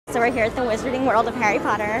So we're here at the Wizarding World of Harry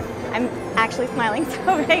Potter. I'm actually smiling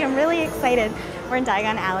so big. I'm really excited. We're in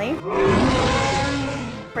Diagon Alley.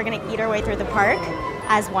 We're gonna eat our way through the park,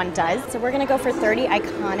 as one does. So we're gonna go for 30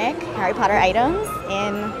 iconic Harry Potter items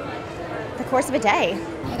in the course of a day.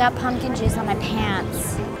 I got pumpkin juice on my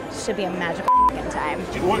pants. Should be a magical time.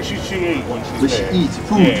 What should she eat when she's Does she there? eat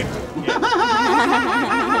food? Yeah.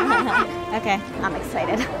 Okay, I'm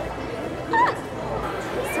excited.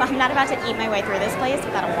 So I'm not about to eat my way through this place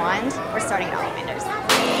without a wand. We're starting at Ollivanders.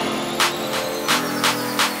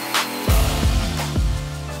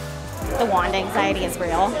 The wand anxiety is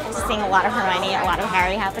real. Just seeing a lot of Hermione, a lot of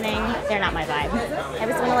Harry happening, they're not my vibe. I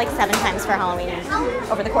was winning like 7 times for Halloween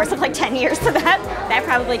over the course of like 10 years, so that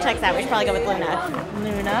probably checks out. We should probably go with Luna.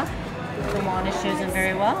 Luna, the wand is chosen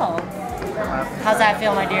very well. How's that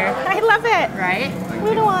feel, my dear? I love it. Right?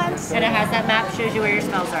 Luna wand. And it has that map, shows you where your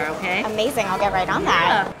spells are, okay? Amazing, I'll get right on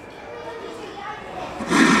that.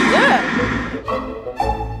 Yeah.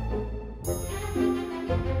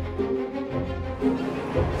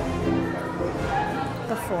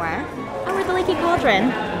 Before. Oh, we're the Leaky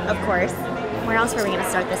Cauldron, of course. Where else were we gonna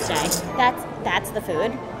start this day? That's the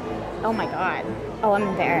food. Oh my god. Oh, I'm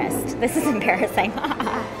embarrassed. This is embarrassing.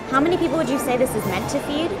 How many people would you say this is meant to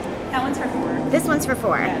feed? That one's for 4. This one's for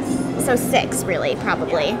 4. Yes. So 6, really,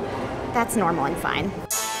 probably. Yeah. That's normal and fine.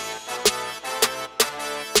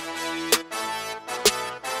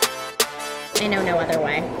 I know no other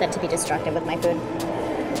way than to be destructive with my food.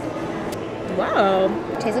 Whoa.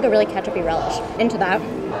 Tastes like a really ketchup-y relish. Into that.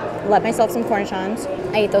 Love myself some cornichons.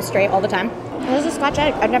 I eat those straight all the time. This is a Scotch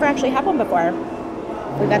egg. I've never actually had one before.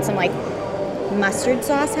 We've got some like mustard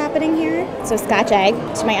sauce happening here. So Scotch egg,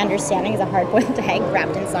 to my understanding, is a hard-boiled egg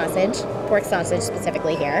wrapped in sausage. Pork sausage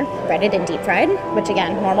specifically here. Breaded and deep fried, which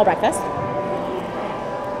again, normal breakfast.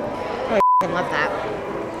 Oh, I love that.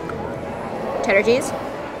 Cheddar cheese.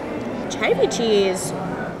 Cheddar cheese.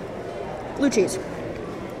 Blue cheese.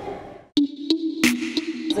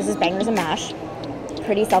 This is bangers and mash.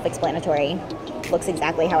 Pretty self-explanatory. Looks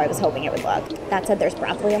exactly how I was hoping it would look. That said, there's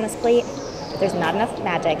broccoli on this plate. There's not enough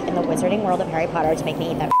magic in the Wizarding World of Harry Potter to make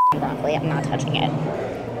me eat that broccoli. I'm not touching it.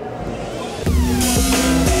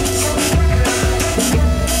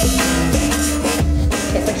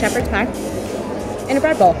 Tastes like shepherd's pie in a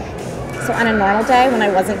bread bowl. So on a normal day, when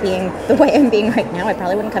I wasn't being the way I'm being right now, I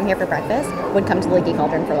probably wouldn't come here for breakfast. Would come to the Leaky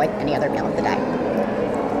Cauldron for like any other meal of the day.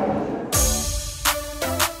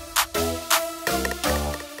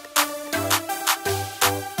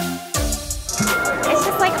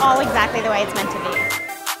 All exactly the way it's meant to be.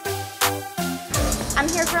 I'm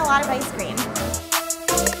here for a lot of ice cream.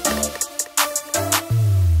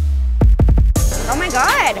 Oh my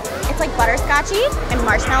god! It's like butterscotchy and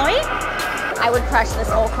marshmallowy. I would crush this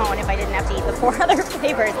whole cone if I didn't have to eat the 4 other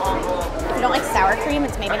flavors. If you don't like sour cream,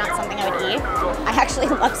 it's maybe not something I would eat. I actually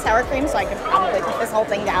love sour cream, so I could probably put this whole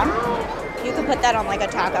thing down. You could put that on like a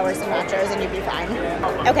taco or some nachos and you'd be fine.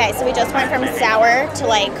 Okay, so we just went from sour to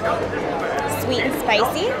like sweet and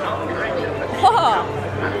spicy. Whoa.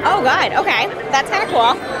 Oh god, okay. That's kind of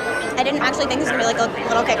cool. I didn't actually think this was going to be like a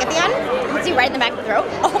little kick at the end. You can see right in the back of the throat.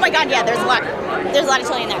 Oh my god, yeah, there's a lot of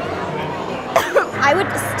chili in there. I would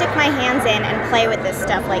stick my hands in and play with this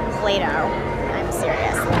stuff like Play-Doh. I'm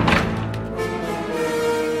serious.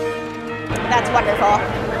 That's wonderful.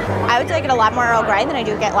 I would like it a lot more Earl Grey than I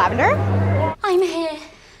do get lavender. I'm here.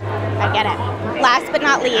 I get it. Last but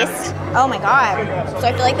not least, oh my god. So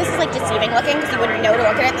I feel like this is like deceiving looking because you wouldn't know to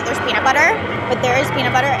look at it that there's peanut butter, but there is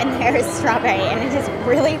peanut butter and there is strawberry and it is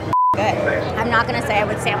really good. I'm not gonna say I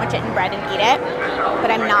would sandwich it in bread and eat it, but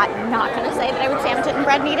I'm not gonna say that I would sandwich it in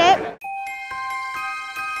bread and eat it.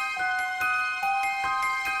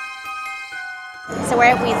 So we're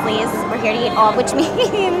at Weasley's. We're here to eat all, which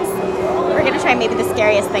means we're gonna try maybe the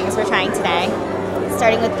scariest things we're trying today.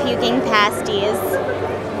 Starting with puking pasties.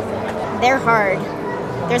 They're hard.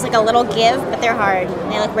 There's like a little give, but they're hard.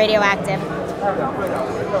 They look radioactive.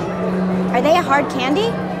 Are they a hard candy?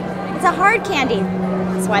 It's a hard candy.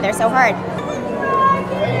 That's why they're so hard.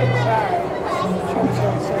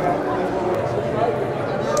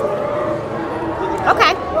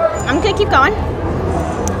 Okay, I'm gonna keep going.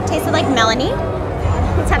 Tasted like Melanie.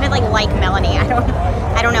 It sounded like Melanie.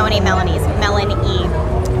 I don't know any Melanies. Melanie.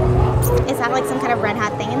 Is that like some kind of red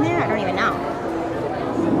hot thing in there? I don't even know.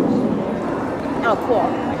 Oh, cool.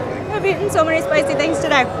 I've eaten so many spicy things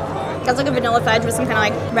today. That's like a vanilla fudge with some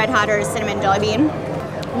kind of like red hot or cinnamon jelly bean.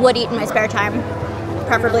 Would eat in my spare time,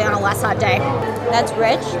 preferably on a less hot day. That's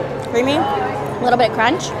rich, creamy, a little bit of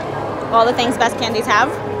crunch. All the things best candies have.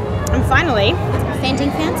 And finally, fainting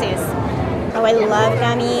fancies. Oh, I love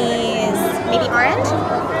gummies. Maybe orange?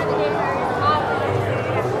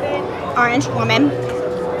 Orange, lemon.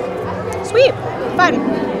 Sweet, fun.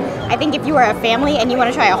 I think if you are a family and you want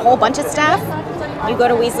to try a whole bunch of stuff, you go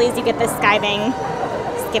to Weasley's, you get this skipping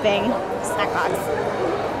snack box.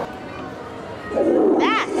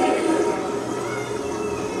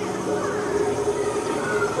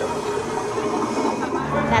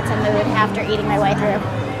 That's a mood after eating my way through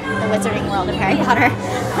the wizarding world of Harry Potter.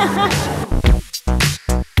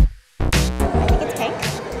 I think it's pink.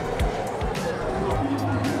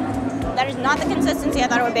 That is not the consistency I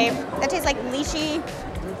thought it would be. That tastes like lychee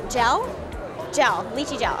gel?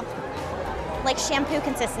 Lychee gel. Like shampoo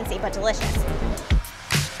consistency, but delicious.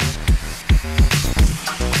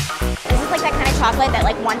 This is like that kind of chocolate that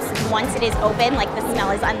like once it is open, like the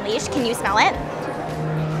smell is unleashed. Can you smell it?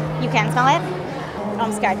 You can smell it? Oh,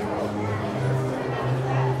 I'm scared.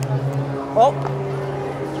 Oh.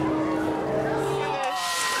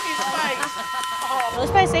 Really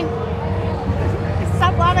spicy.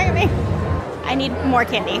 Stop laughing at me. I need more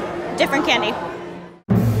candy. Different candy.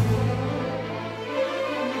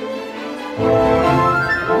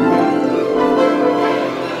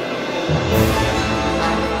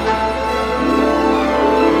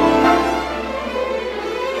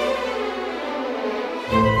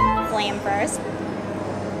 Flame first.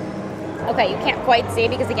 Okay, you can't quite see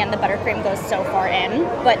because again the buttercream goes so far in,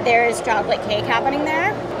 but there's chocolate cake happening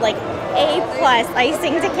there. Like A+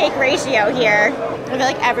 icing to cake ratio here. I feel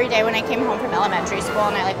like every day when I came home from elementary school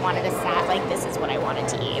and I like wanted a snack, like this is what I wanted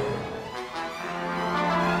to eat.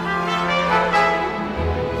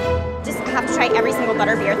 Just have to try every single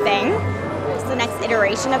Butterbeer thing. So the next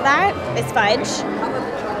iteration of that is fudge.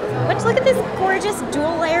 But look at this gorgeous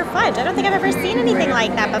dual layer fudge. I don't think I've ever seen anything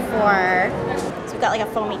like that before. So we've got like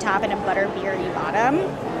a foamy top and a butterbeery bottom.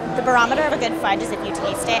 The barometer of a good fudge is if you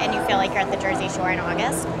taste it and you feel like you're at the Jersey Shore in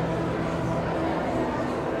August.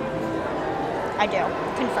 I do.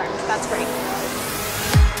 Confirmed. That's great.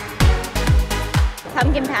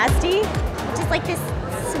 Pumpkin pasty. Just like this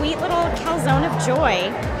sweet little calzone of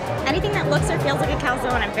joy. Anything that looks or feels like a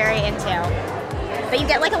calzone, I'm very into. But you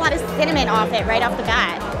get like a lot of cinnamon off it right off the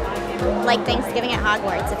bat. Like Thanksgiving at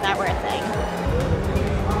Hogwarts, if that were a thing.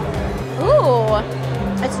 Ooh.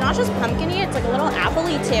 It's not just pumpkin-y, it's like a little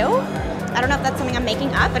apple-y too. I don't know if that's something I'm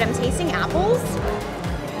making up, but I'm tasting apples.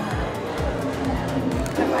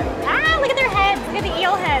 Ah, look at their heads. Look at the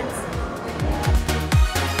eel heads.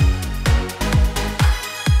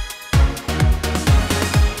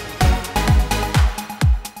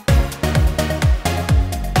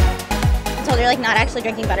 I told you, like, not actually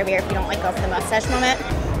drinking butterbeer if you don't like go for the mustache moment.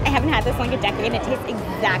 I haven't had this in like a decade and it tastes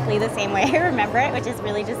exactly the same way I remember it, which is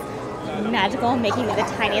really just magical, making me the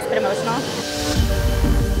tiniest bit emotional.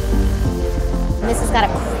 This has got a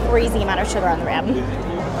crazy amount of sugar on the rim.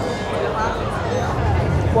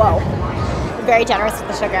 Whoa. Very generous with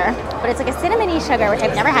the sugar. But it's like a cinnamony sugar, which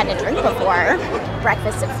I've never had in a drink before.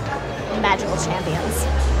 Breakfast of magical champions.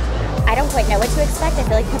 I don't quite know what to expect. I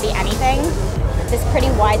feel like it could be anything. This pretty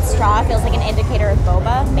wide straw feels like an indicator of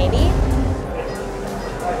boba, maybe.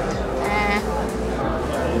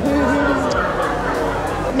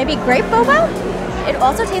 Maybe grape boba? It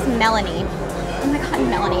also tastes melony. Oh my god,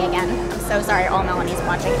 melony again. I'm so sorry all Melanie's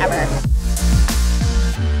watching ever.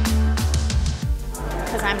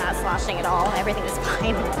 Because I'm not sloshing at all. Everything is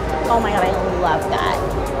fine. Oh my god, I love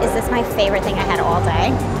that. Is this my favorite thing I had all day?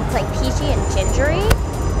 It's like peachy and gingery,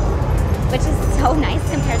 which is so nice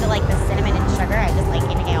compared to like the cinnamon and sugar I just like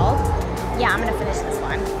inhaled. Yeah, I'm gonna finish this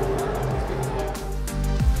one.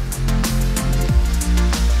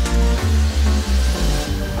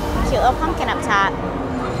 Cute little pumpkin up top.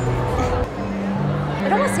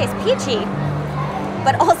 It almost tastes peachy,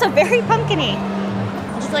 but also very pumpkin-y.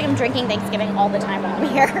 I just feel like I'm drinking Thanksgiving all the time while I'm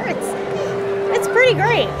here. It's pretty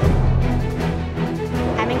great.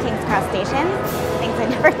 I'm in King's Cross Station. Things I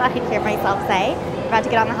never thought I'd hear myself say. We're about to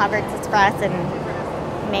get on the Hogwarts Express and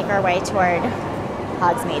make our way toward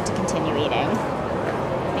Hogsmeade to continue eating.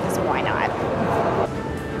 Because why not?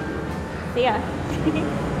 See ya.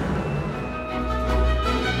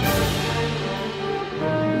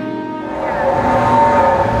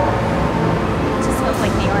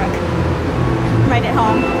 Like New York, right at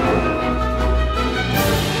home.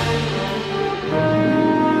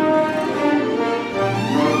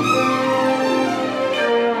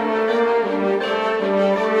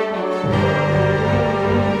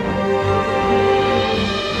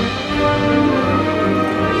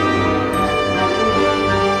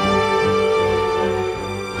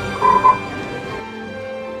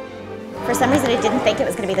 For some reason, I didn't think it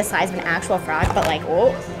was going to be the size of an actual frog, but like,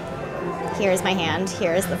 whoa. Here's my hand,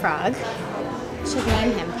 here's the frog. Should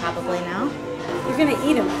name him probably now. You're gonna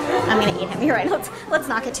eat him. I'm gonna eat him. You're right. Let's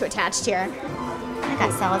not get too attached here. I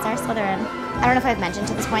got Salazar Slytherin. I don't know if I've mentioned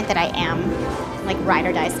to this point that I am like ride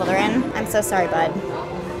or die Slytherin. I'm so sorry, bud.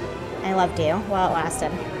 I loved you while it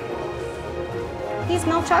lasted. He's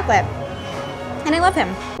milk chocolate, and I love him.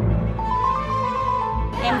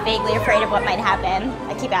 I am vaguely afraid of what might happen.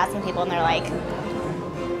 I keep asking people, and they're like,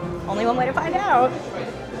 only one way to find out.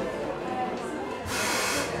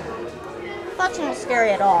 That's not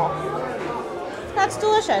scary at all. That's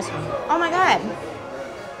delicious. Oh my god.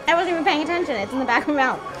 I wasn't even paying attention. It's in the back of my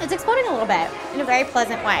mouth. It's exploding a little bit in a very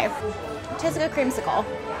pleasant way. It tastes like a creamsicle.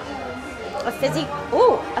 A fizzy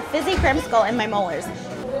creamsicle in my molars.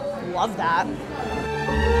 Love that.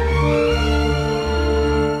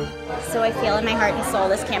 So I feel in my heart and soul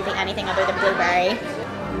this can't be anything other than blueberry.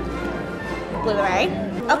 Blueberry.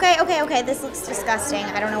 Okay, this looks disgusting.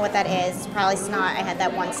 I don't know what that is. It's probably snot. I had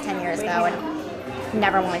that once 10 years ago and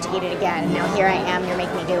never wanted to eat it again. Now here I am, you're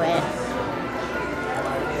making me do it.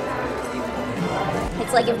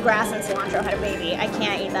 It's like if grass and cilantro had a baby. I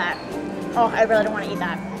can't eat that. Oh, I really don't want to eat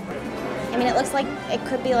that. I mean, it looks like it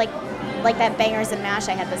could be like that bangers and mash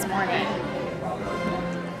I had this morning.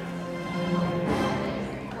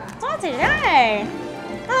 Oh, today.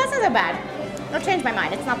 Oh, that's not so bad. I'll change my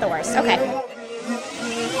mind. It's not the worst. Okay.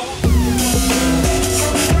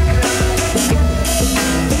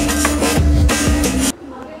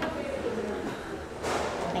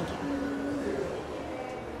 Thank you.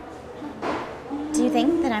 Do you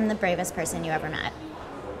think that I'm the bravest person you ever met?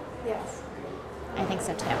 Yes. I think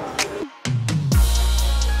so too.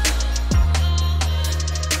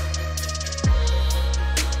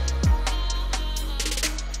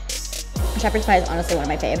 Shepherd's pie is honestly one of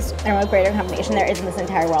my faves. I don't know what greater combination there is in this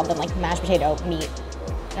entire world than like mashed potato, meat,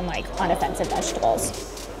 and like unoffensive vegetables.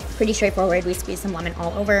 Pretty straightforward. We squeeze some lemon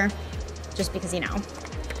all over just because, you know,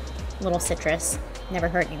 a little citrus never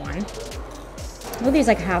hurt anyone. All these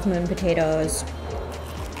like half moon potatoes.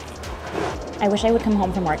 I wish I would come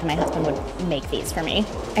home from work and my husband would make these for me.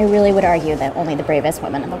 I really would argue that only the bravest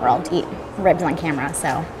women in the world eat ribs on camera,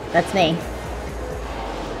 so that's me.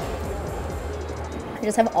 I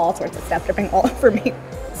just have all sorts of stuff dripping all over me.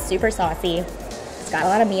 Super saucy. It's got a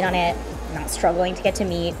lot of meat on it. I'm not struggling to get to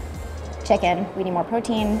meat. Chicken, we need more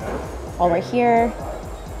protein. While we're here,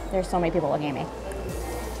 there's so many people looking at me.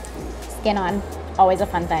 Skin on, always a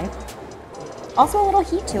fun thing. Also a little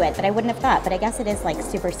heat to it that I wouldn't have thought, but I guess it is like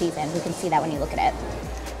super seasoned. You can see that when you look at it.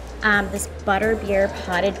 This Butterbeer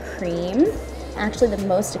potted cream, actually the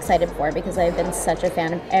most excited for because I've been such a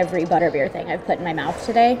fan of every Butterbeer thing I've put in my mouth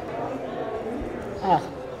today. Oh,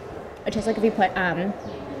 it tastes like if you put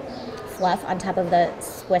fluff on top of the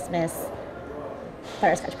Swiss Miss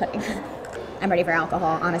butterscotch pudding. I'm ready for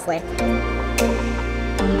alcohol, honestly.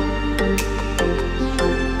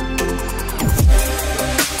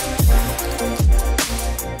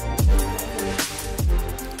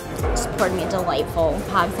 Just poured me a delightful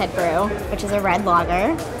Hogshead brew, which is a red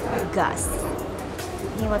lager. Gus.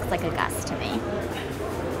 He looks like a Gus to me.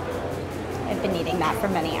 I've been eating that for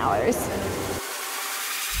many hours.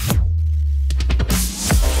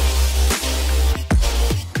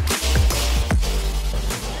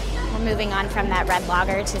 Moving on from that red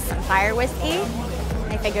lager to some fire whiskey.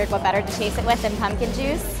 I figured what better to chase it with than pumpkin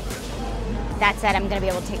juice. That said, I'm gonna be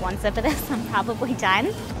able to take one sip of this. I'm probably done.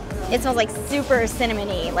 It smells like super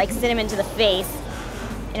cinnamony, like cinnamon to the face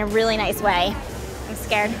in a really nice way. I'm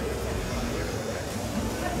scared.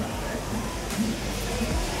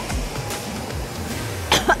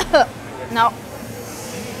 No.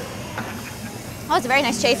 Oh, it's a very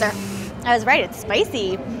nice chaser. I was right, it's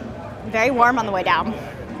spicy. Very warm on the way down.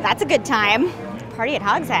 That's a good time. Party at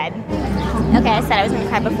Hogshead. Okay, I said I was gonna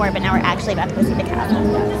cry before, but now we're actually about to go see the castle.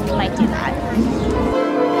 Might do that.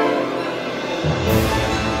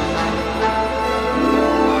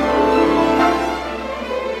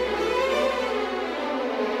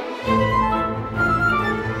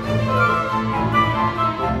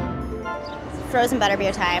 Frozen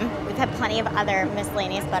butterbeer time. We've had plenty of other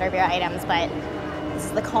miscellaneous butterbeer items, but this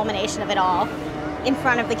is the culmination of it all in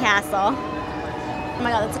front of the castle. Oh my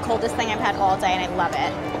god, that's the coldest thing I've had all day and I love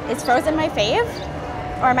it. Is frozen my fave?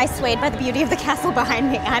 Or am I swayed by the beauty of the castle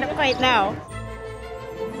behind me? I don't quite know.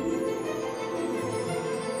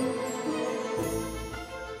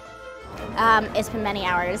 It's been many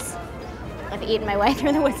hours. I've eaten my way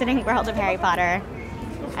through the wizarding world of Harry Potter.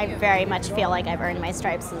 I very much feel like I've earned my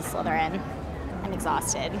stripes as a Slytherin. I'm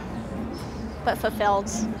exhausted, but fulfilled.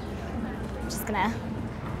 I'm just gonna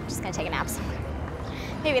take a nap somewhere.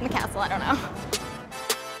 Maybe in the castle, I don't know.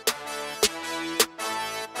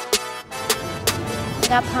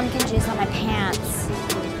 Got pumpkin juice on my pants.